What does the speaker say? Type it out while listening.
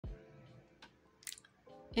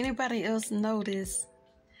Anybody else notice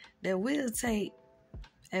that we'll take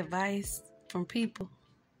advice from people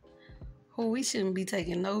who we shouldn't be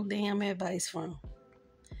taking no damn advice from?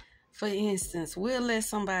 For instance, we'll let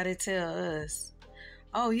somebody tell us,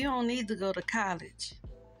 oh, you don't need to go to college.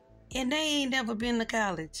 And they ain't never been to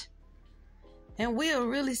college. And we'll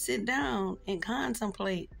really sit down and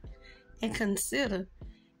contemplate and consider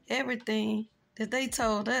everything that they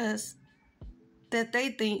told us that they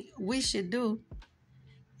think we should do,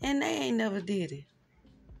 and they ain't never did it.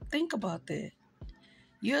 Think about that.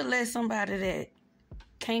 You'll let somebody that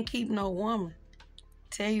can't keep no woman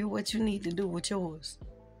tell you what you need to do with yours.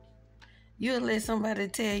 You'll let somebody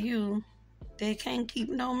tell you they can't keep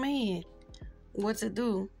no man what to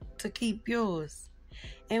do to keep yours.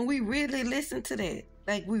 And we really listen to that.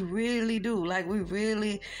 Like we really do.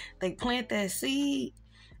 They plant that seed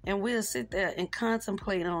and we'll sit there and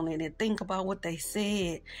contemplate on it and think about what they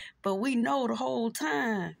said. But we know the whole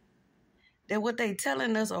time that what they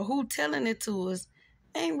telling us or who telling it to us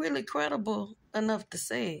ain't really credible enough to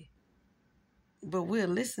say it. But we'll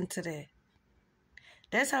listen to that.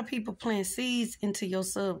 That's how people plant seeds into your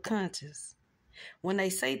subconscious. When they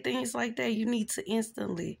say things like that, you need to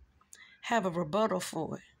instantly have a rebuttal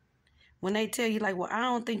for it. When they tell you like, well, I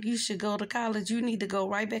don't think you should go to college, you need to go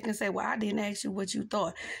right back and say, well, I didn't ask you what you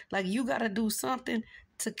thought. Like you got to do something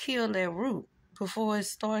to kill that root before it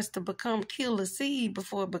starts to kill the seed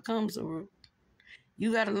before it becomes a root.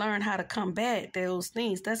 You got to learn how to combat those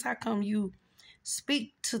things. That's how come you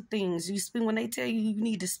speak to things. You speak when they tell you you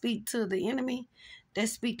need to speak to the enemy, they're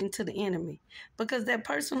speaking to the enemy. Because that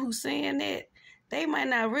person who's saying that, they might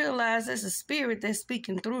not realize that's a spirit that's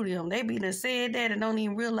speaking through them. They be done said that and don't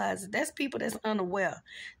even realize it. That's people that's unaware.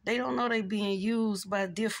 They don't know they being used by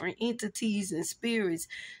different entities and spirits.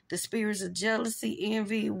 The spirits of jealousy,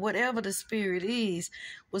 envy, whatever the spirit is,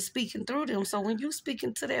 was speaking through them. So when you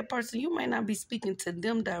speaking to that person, you might not be speaking to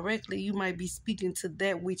them directly. You might be speaking to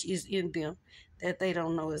that which is in them that they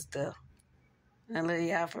don't know is there. I love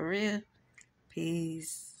y'all for real.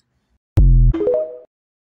 Peace.